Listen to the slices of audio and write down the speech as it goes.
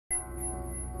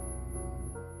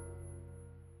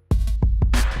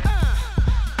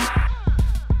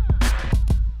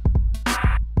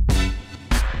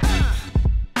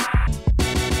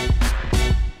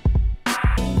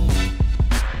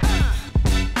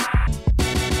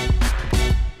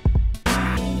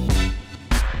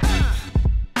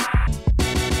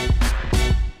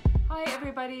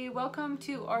Welcome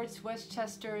to Arts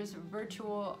Westchester's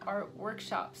virtual art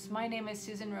workshops. My name is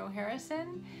Susan Rowe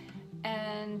Harrison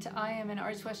and I am an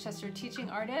Arts Westchester teaching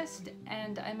artist,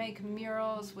 and I make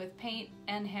murals with paint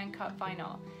and hand cut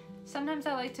vinyl. Sometimes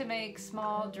I like to make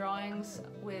small drawings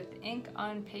with ink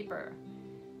on paper.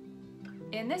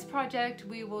 In this project,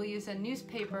 we will use a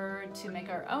newspaper to make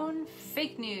our own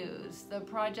fake news. The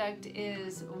project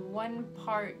is 1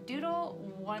 part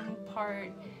doodle, 1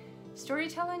 part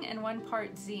storytelling, and 1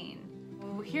 part zine.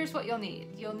 Here's what you'll need.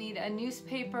 You'll need a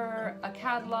newspaper, a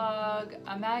catalog,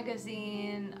 a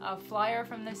magazine, a flyer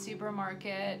from the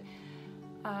supermarket,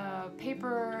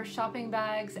 paper, shopping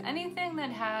bags, anything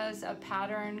that has a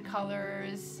pattern,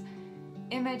 colors,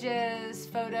 images,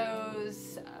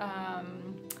 photos,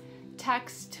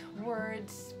 text,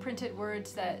 words, printed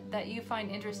words that you find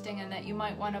interesting and that you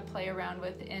might want to play around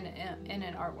with in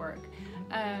an artwork.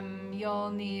 You'll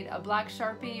need a black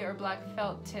Sharpie or black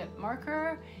felt tip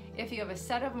marker. If you have a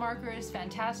set of markers,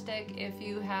 fantastic. If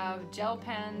you have gel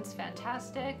pens,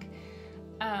 fantastic.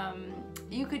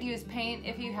 You could use paint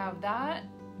if you have that.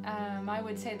 I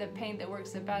would say the paint that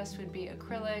works the best would be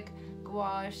acrylic,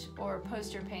 gouache, or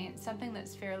poster paint, something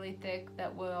that's fairly thick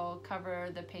that will cover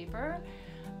the paper.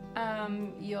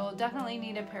 You'll definitely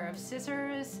need a pair of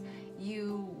scissors.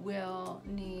 You will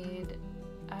need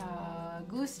a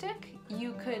glue stick.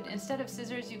 You could, instead of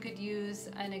scissors, you could use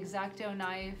an X-Acto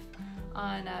knife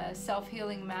on a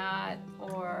self-healing mat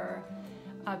or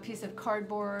a piece of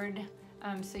cardboard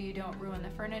so you don't ruin the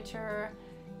furniture.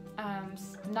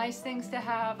 Nice things to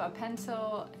have: a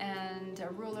pencil and a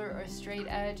ruler or straight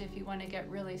edge if you want to get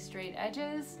really straight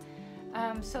edges.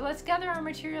 So let's gather our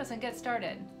materials and get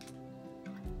started.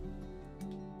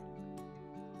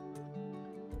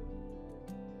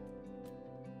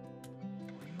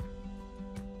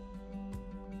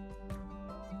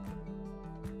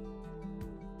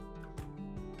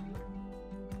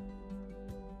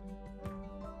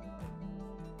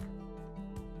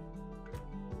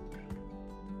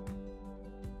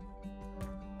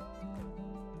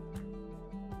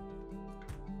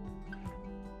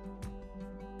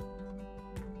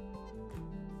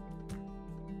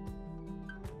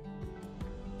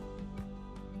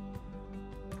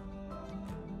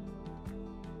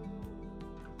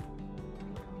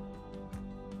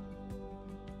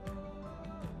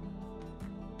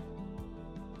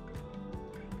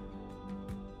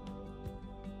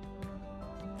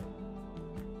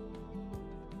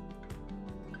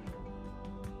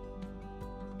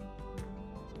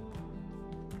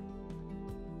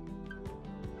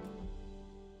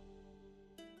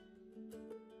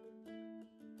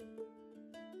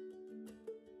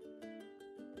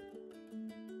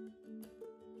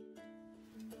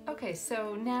 Okay,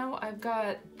 so now I've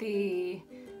got the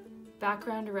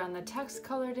background around the text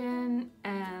colored in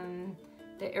and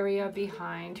the area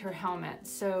behind her helmet.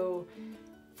 So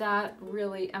that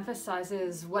really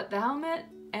emphasizes what the helmet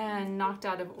and knocked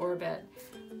out of orbit.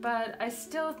 But I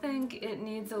still think it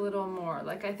needs a little more.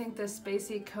 Like, I think the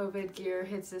spacey COVID gear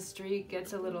hits the street,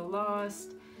 gets a little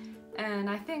lost. And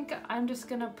I think I'm just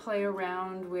gonna play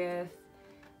around with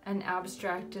an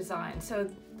abstract design. So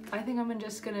I think I'm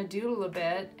just gonna doodle a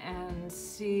bit and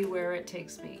see where it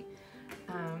takes me.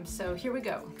 So here we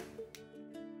go.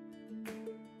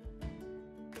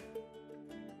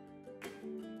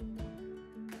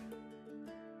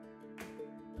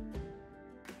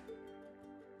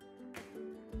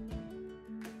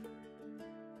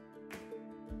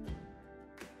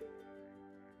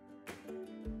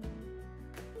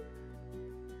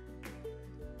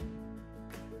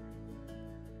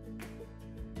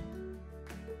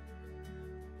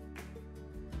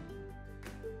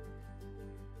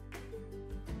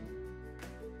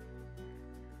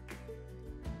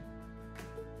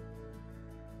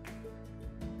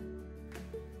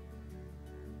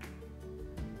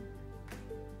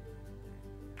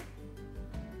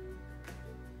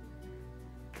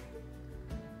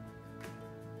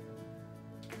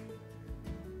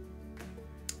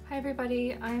 Hi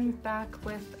everybody, I'm back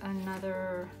with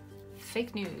another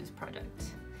fake news project.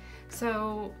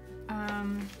 So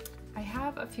I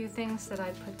have a few things that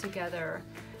I put together.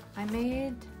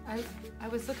 I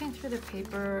was looking through the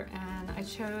paper and I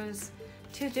chose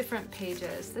 2 different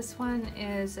pages. This one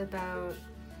is about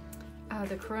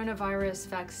the coronavirus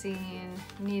vaccine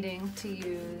needing to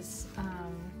use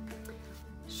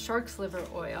shark's liver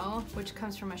oil, which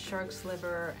comes from a shark's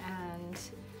liver, and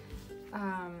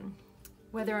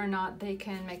whether or not they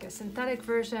can make a synthetic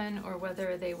version or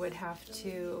whether they would have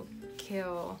to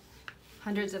kill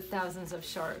hundreds of thousands of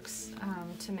sharks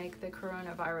to make the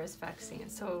coronavirus vaccine.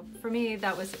 So for me,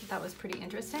 that was pretty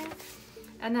interesting.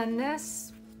 And then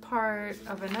this part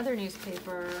of another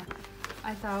newspaper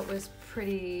I thought was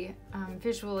pretty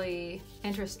visually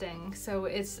interesting. So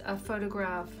it's a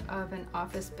photograph of an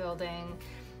office building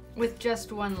with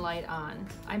just one light on.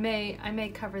 I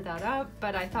may cover that up,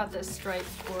 but I thought the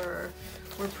stripes were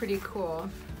pretty cool.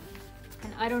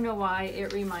 And I don't know why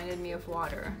it reminded me of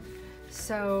water.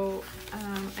 So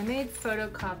I made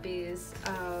photocopies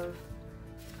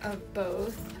of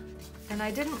both, and I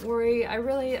didn't worry. I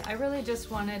really just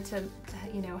wanted to,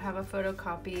 you know, have a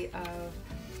photocopy of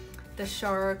the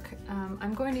shark.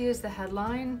 I'm going to use the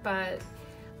headline, but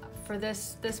for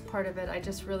this part of it, I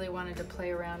just really wanted to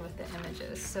play around with the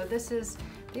images. So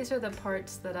these are the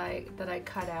parts that I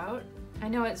cut out. I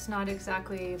know it's not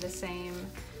exactly the same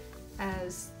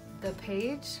as the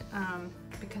page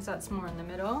because that's more in the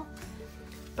middle,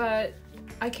 but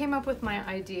I came up with my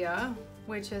idea,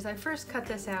 which is I first cut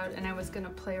this out and I was going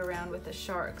to play around with the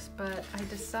sharks, but I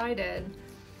decided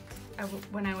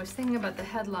when I was thinking about the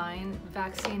headline,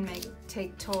 vaccine may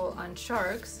take toll on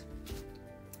sharks,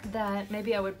 that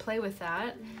maybe I would play with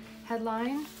that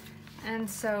headline. And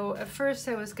so at first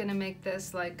I was going to make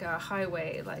this like a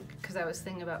highway, like, because I was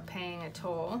thinking about paying a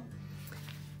toll.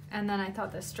 And then I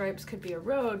thought the stripes could be a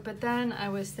road, but then I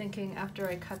was thinking after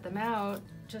I cut them out,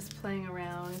 just playing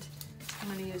around, I'm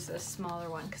going to use this smaller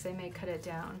one because they may cut it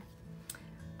down.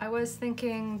 I was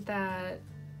thinking that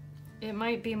it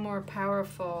might be more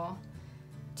powerful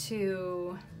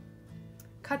to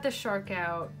cut the shark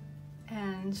out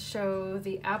and show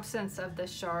the absence of the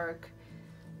shark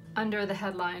under the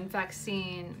headline,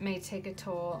 vaccine may take a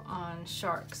toll on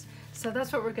sharks. So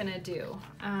that's what we're gonna do.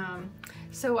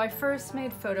 So I first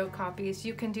made photocopies.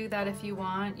 You can do that if you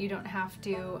want, you don't have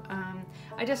to.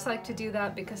 I just like to do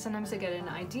that because sometimes I get an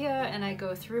idea and I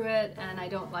go through it and I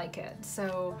don't like it.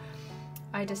 So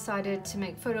I decided to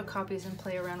make photocopies and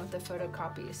play around with the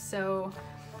photocopies. So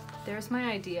there's my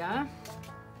idea.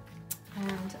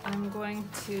 And I'm going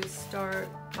to start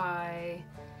by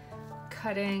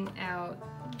cutting out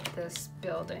this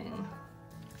building.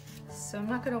 So I'm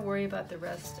not going to worry about the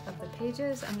rest of the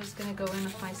pages. I'm just going to go in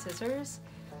with my scissors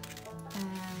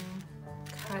and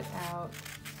cut out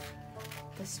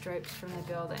the stripes from the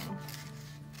building.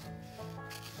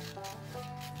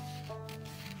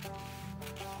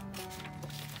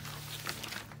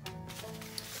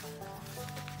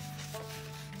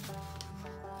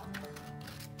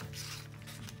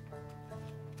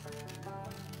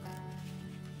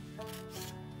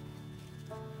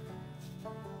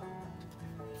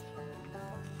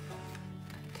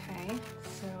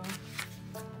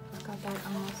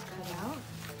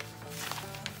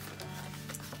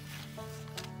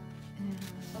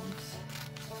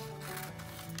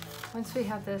 Once we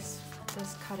have this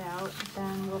cut out,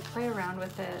 then we'll play around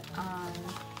with it on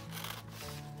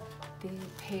the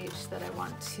page that I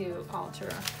want to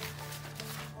alter.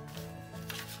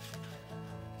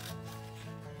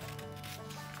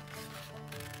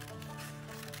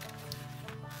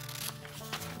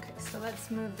 Okay, so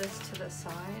let's move this to the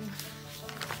side.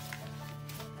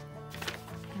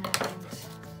 And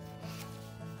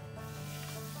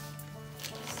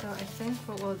so I think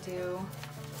what we'll do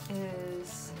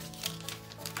is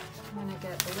I'm going to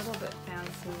get a little bit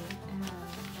fancy and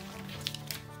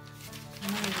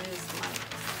I'm going to use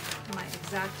my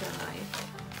X-Acto knife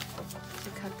to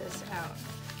cut this out.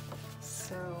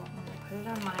 So I'm going to put it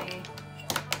on my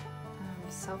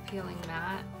self-healing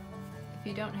mat. If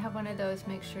you don't have one of those,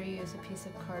 make sure you use a piece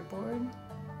of cardboard.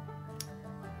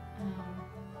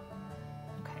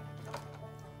 Okay.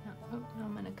 Now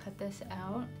I'm going to cut this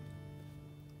out.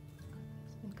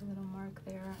 Just make a little mark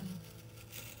there.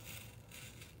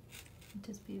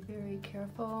 Just be very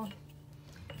careful.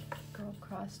 Go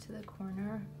across to the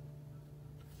corner.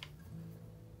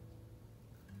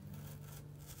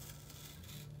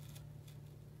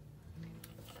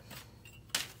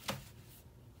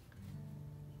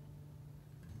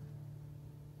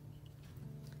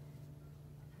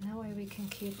 And that way we can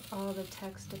keep all the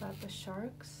text about the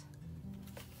sharks,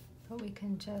 but we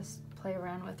can just play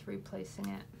around with replacing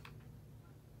it.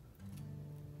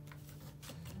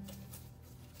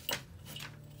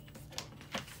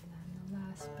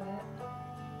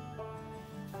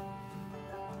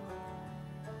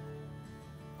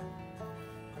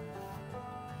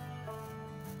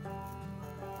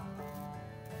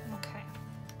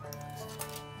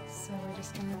 So we're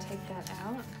just going to take that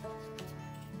out and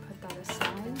put that aside.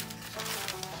 And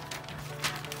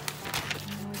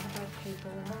then we have our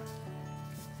paper.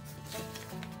 So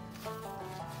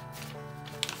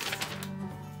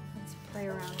let's play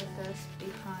around with this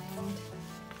behind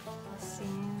the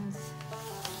scenes.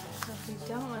 So if we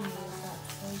don't want to use that,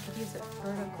 so we could use it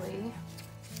vertically.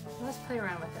 Let's play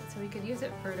around with it. So we could use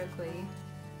it vertically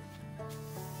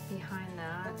behind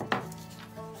that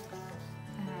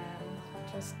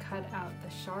and just cut out the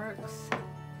sharks.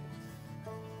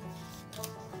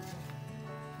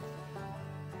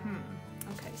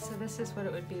 Okay, so this is what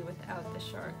it would be without the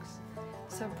sharks.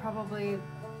 So probably,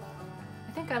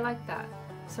 I think I like that.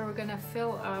 So we're gonna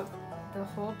fill up the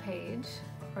whole page,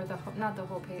 or the whole, not the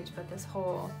whole page, but this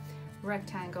whole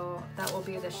rectangle. That will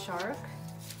be the shark.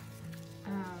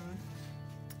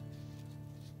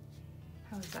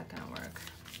 How is that gonna work?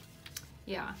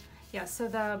 Yeah, so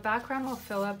the background will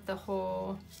fill up the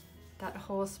whole, that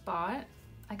whole spot.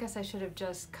 I guess I should have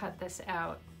just cut this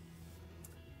out,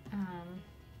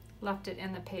 left it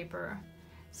in the paper.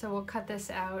 So we'll cut this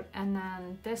out, and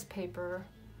then this paper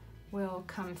will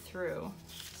come through.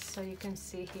 So you can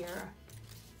see here.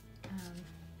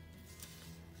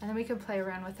 And then we can play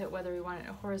around with it whether we want it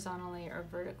horizontally or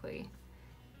vertically.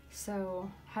 So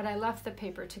had I left the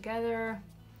paper together,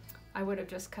 I would have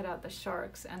just cut out the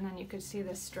sharks, and then you could see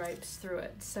the stripes through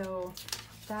it. So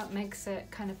that makes it,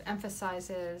 kind of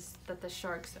emphasizes that the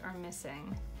sharks are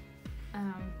missing.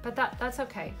 But that's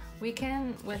okay. We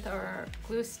can, with our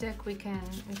glue stick, we can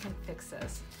fix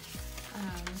this.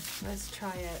 Let's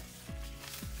try it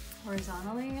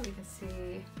horizontally. We can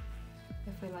see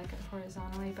if we like it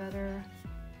horizontally better.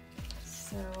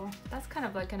 So that's kind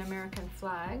of like an American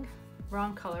flag.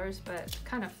 Wrong colors, but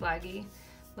kind of flaggy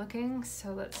looking.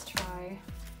 So let's try,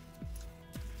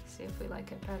 see if we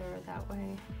like it better that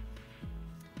way.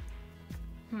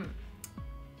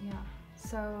 Yeah,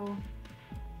 so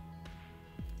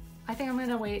I think I'm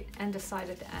gonna wait and decide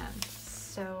at the end.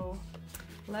 So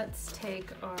let's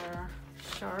take our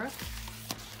shark,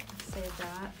 save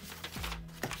that.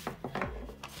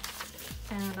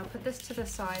 And I'll put this to the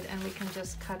side, and we can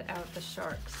just cut out the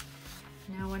sharks.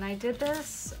 Now when I did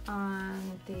this on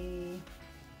the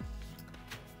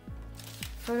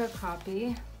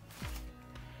photocopy,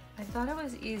 I thought it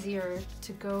was easier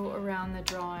to go around the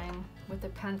drawing with a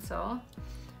pencil.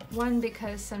 One,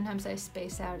 because sometimes I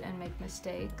space out and make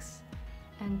mistakes.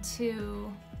 And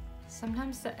two,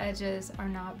 sometimes the edges are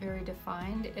not very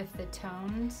defined if the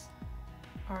tones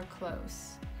are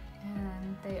close.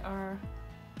 And they are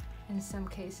in some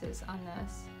cases on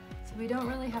this. So we don't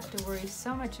really have to worry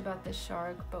so much about the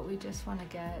shark, but we just want to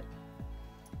get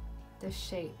the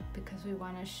shape because we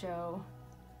want to show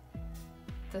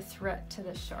the threat to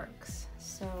the sharks.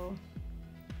 So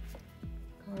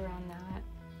go around that.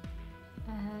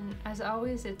 And as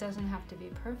always, it doesn't have to be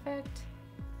perfect.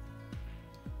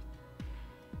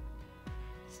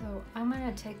 So I'm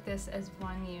going to take this as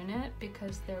one unit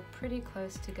because they're pretty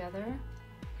close together.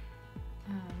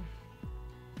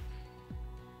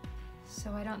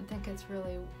 So I don't think it's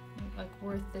really like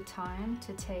worth the time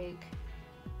to take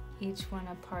each one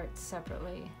apart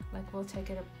separately. Like we'll take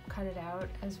it, cut it out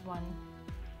as one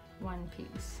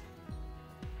piece.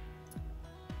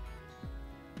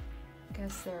 I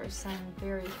guess there are some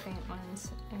very faint ones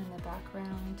in the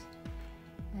background,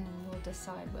 and we'll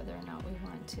decide whether or not we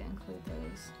want to include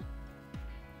those.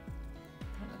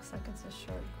 That looks like it's a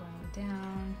shark going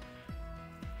down,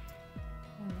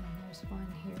 and then there's one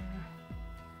here.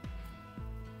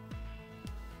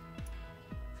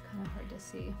 It's kind of hard to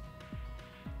see.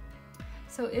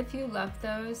 So if you left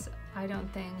those, I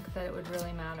don't think that it would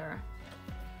really matter.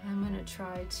 I'm going to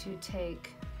try to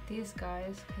take these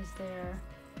guys because they're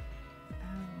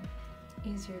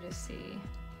easier to see.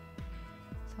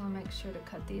 So I'll make sure to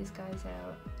cut these guys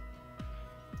out.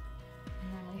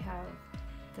 And then we have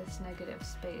this negative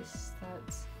space.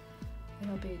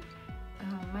 It'll be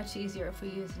much easier if we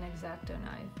use an X-Acto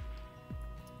knife.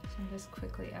 So I'm just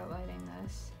quickly outlining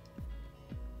this.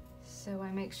 So I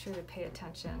make sure to pay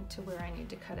attention to where I need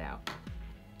to cut out.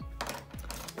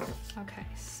 Okay,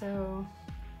 so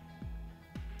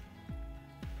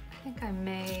I think I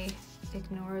may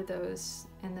ignore those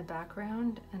in the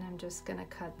background, and I'm just gonna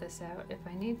cut this out. If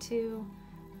I need to,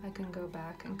 I can go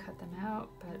back and cut them out,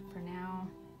 but for now,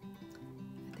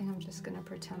 I think I'm just gonna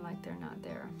pretend like they're not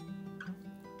there.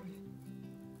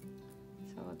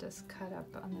 So I'll just cut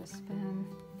up on this fin,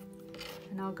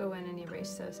 and I'll go in and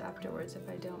erase those afterwards if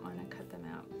I don't want to cut them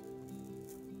out.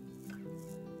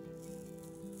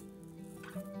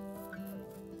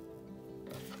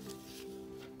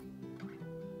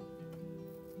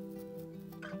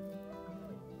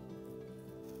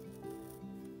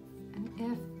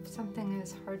 If something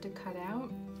is hard to cut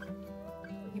out,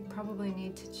 you probably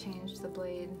need to change the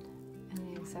blade and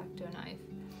the X-Acto knife.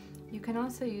 You can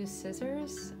also use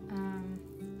scissors.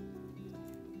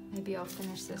 Maybe I'll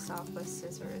finish this off with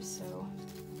scissors, so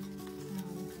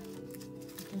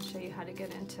I can show you how to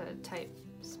get into tight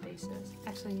spaces.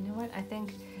 Actually, you know what? I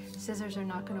think scissors are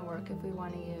not going to work if we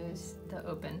want to use the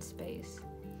open space.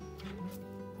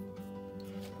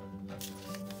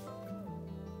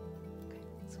 Okay,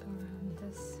 let's go around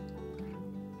this.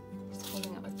 Just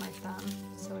holding it with my thumb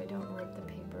so I don't rip the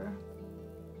paper.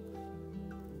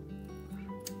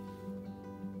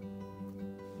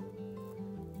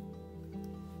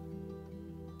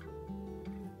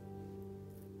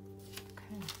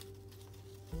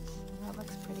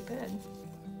 Pretty good.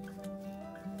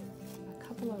 A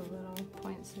couple of little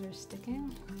points that are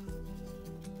sticking.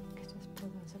 I could just pull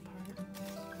those apart.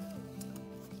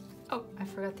 Oh, I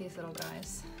forgot these little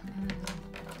guys. And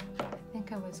I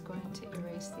think I was going to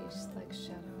erase these like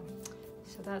shadow.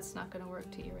 So that's not going to work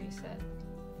to erase it.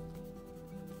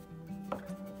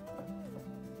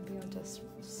 Maybe I'll just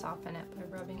soften it by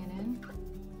rubbing it in.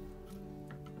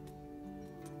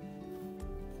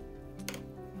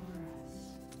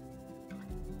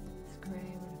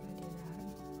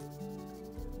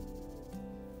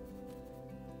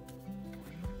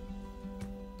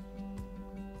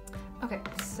 Okay,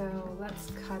 so let's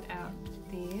cut out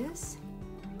these.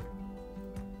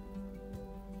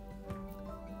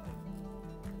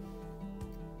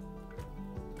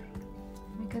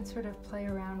 We can sort of play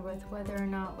around with whether or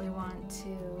not we want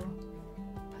to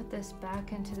put this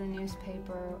back into the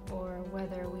newspaper or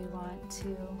whether we want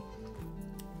to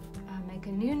make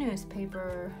a new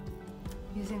newspaper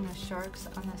using the sharks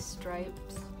on the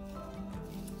stripes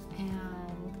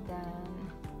and then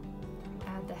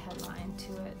add the headline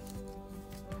to it.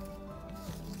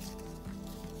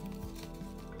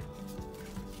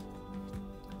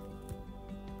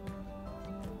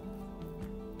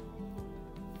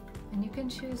 And you can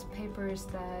choose papers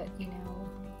that, you know,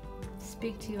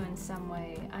 speak to you in some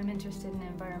way. I'm interested in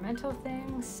environmental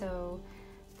things, so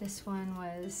this one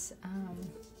was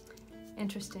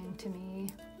interesting to me.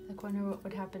 Like, wonder what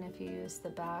would happen if you use the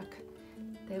back.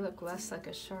 They look less like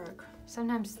a shark.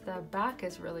 Sometimes the back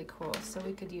is really cool, so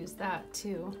we could use that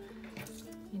too.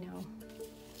 You know,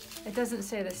 it doesn't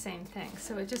say the same thing,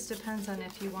 so it just depends on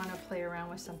if you want to play around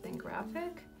with something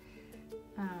graphic.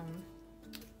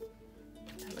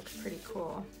 That looks pretty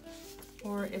cool.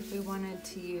 Or if we wanted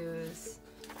to use,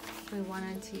 the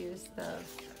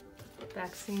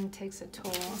vaccine takes a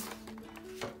toll.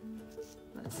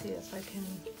 Let's see if I can.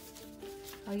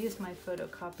 I'll use my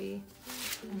photocopy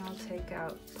and I'll take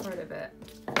out part of it,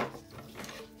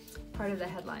 part of the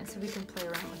headline, so we can play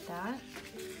around with that.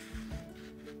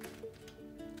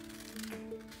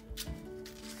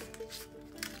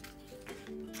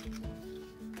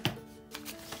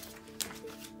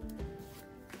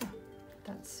 Oh,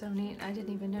 that's so neat. I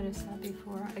didn't even notice that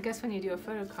before. I guess when you do a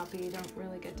photocopy, you don't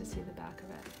really get to see the back of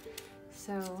it.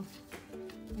 So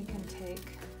we can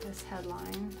take this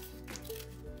headline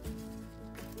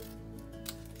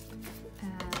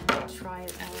and try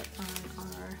it out on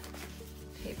our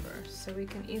paper. So we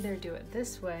can either do it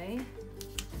this way and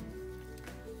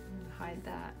hide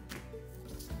that.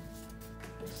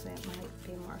 Actually, it might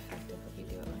be more effective if you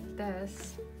do it like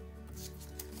this.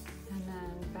 And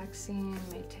then vaccine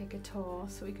may take a toll,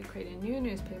 so we could create a new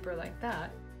newspaper like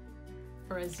that,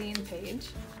 or a zine page,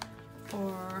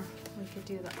 or we could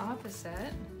do the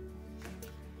opposite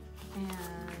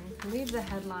and leave the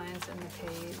headlines in the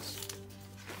page.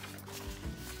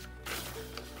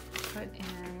 Put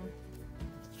in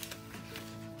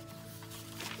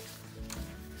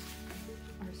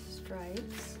our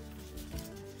stripes.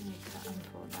 I need to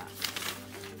unfold that.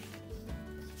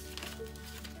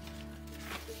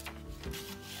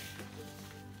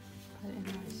 Put in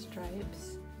our stripes.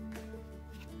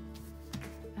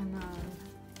 And then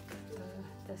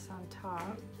this on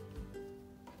top.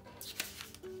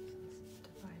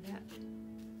 Divide it.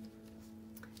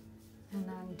 And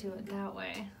then do it that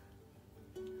way.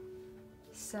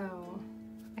 So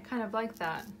I kind of like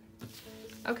that.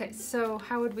 Okay, so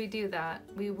how would we do that?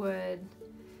 We're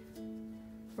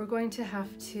going to have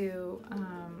to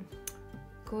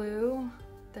glue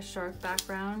the shark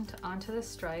background onto the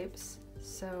stripes.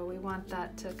 So we want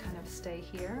that to kind of stay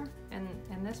here in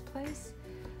this place.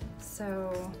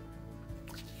 So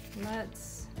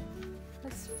let's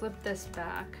flip this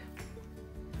back.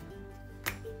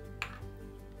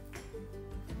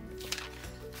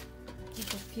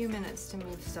 Take a few minutes to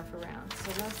move stuff around.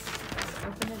 So let's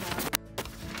open it up.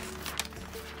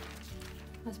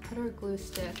 Let's put our glue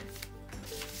stick,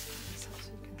 so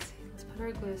you can see, let's put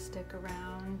our glue stick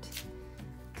around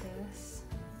this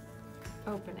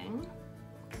opening.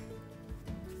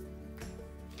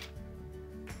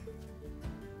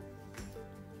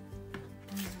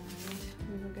 And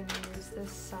we were going to use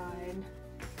this side,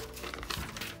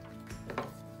 but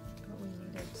we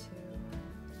needed to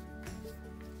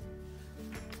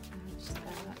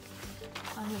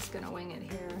just gonna wing it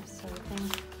here. So I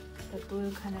think the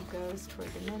blue kind of goes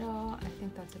toward the middle. I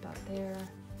think that's about there.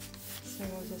 So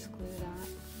we'll just glue that.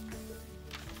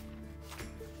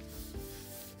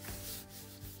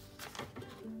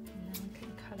 And then we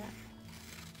can cut it.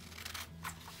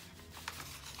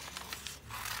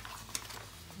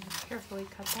 And carefully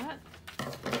cut that.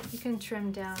 You can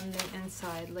trim down the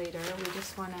inside later. We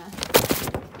just want to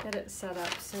get it set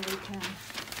up so we can,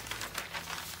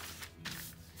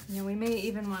 you know, we may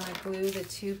even want to glue the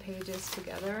two pages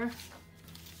together.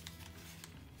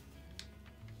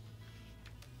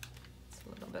 It's a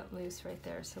little bit loose right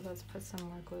there, so let's put some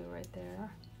more glue right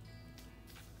there.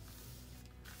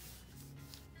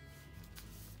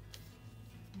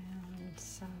 And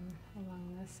some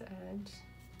along this edge.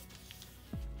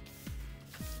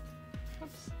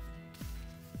 Oops.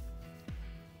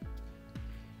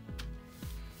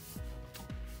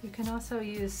 You can also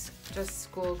use just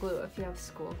school glue if you have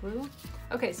school glue.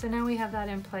 Okay, so now we have that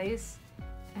in place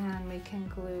and we can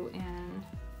glue in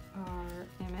our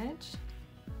image.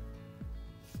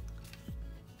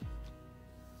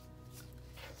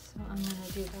 So I'm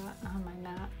gonna do that on my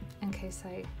mat in case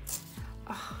I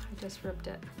just ripped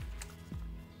it.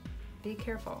 Be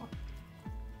careful.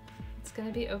 It's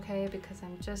gonna be okay because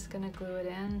I'm just gonna glue it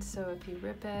in, so if you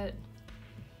rip it,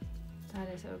 that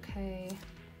is okay.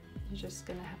 You're just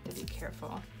gonna have to be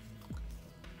careful.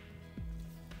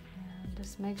 And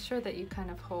just make sure that you kind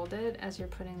of hold it as you're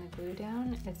putting the glue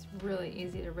down. It's really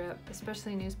easy to rip,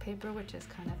 especially newspaper, which is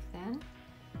kind of thin.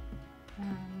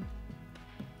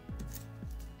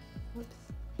 Whoops.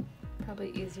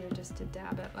 Probably easier just to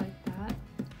dab it like that.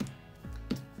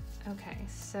 Okay,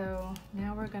 so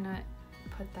now we're gonna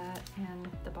put that in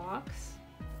the box.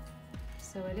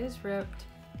 So it is ripped,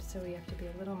 so we have to be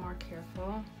a little more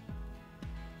careful.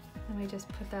 And we just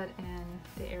put that in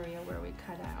the area where we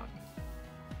cut out.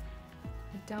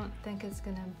 I don't think it's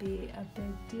gonna be a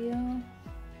big deal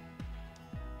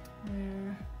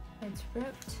where it's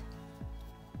ripped.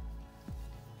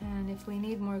 And if we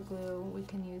need more glue, we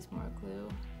can use more glue.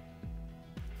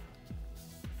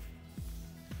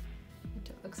 Which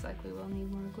it looks like we will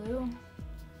need more glue.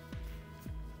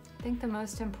 I think the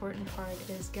most important part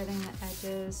is getting the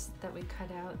edges that we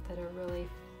cut out that are really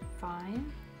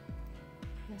fine.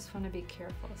 I just want to be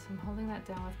careful. So I'm holding that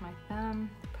down with my thumb,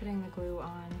 putting the glue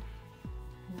on,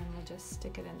 and then we'll just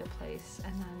stick it into place.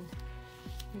 And then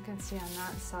you can see on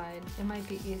that side, it might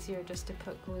be easier just to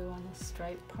put glue on the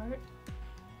stripe part.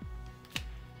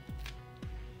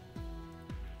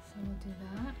 So we'll do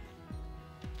that.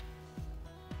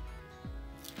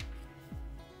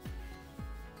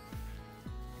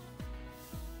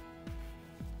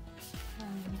 I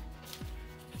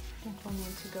think we'll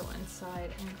need to go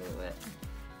inside and glue it.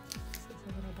 This is a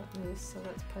little bit loose, so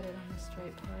let's put it on the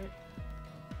straight part.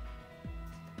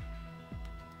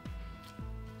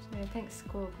 So I think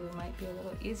school glue might be a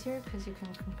little easier because you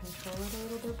can control it a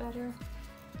little bit better.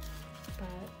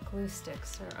 But glue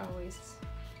sticks are always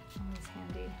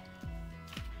handy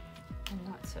and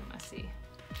not so messy.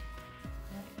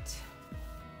 Right.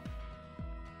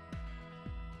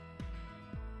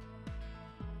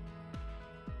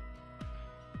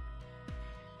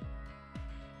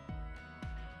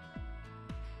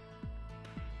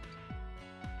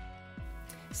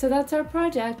 So that's our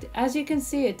project. As you can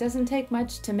see, it doesn't take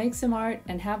much to make some art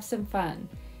and have some fun.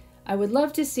 I would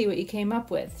love to see what you came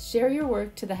up with. Share your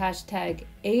work to the hashtag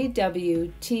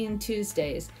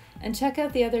 #AWTeenTuesdays and check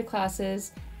out the other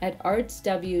classes at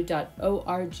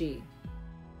artsw.org.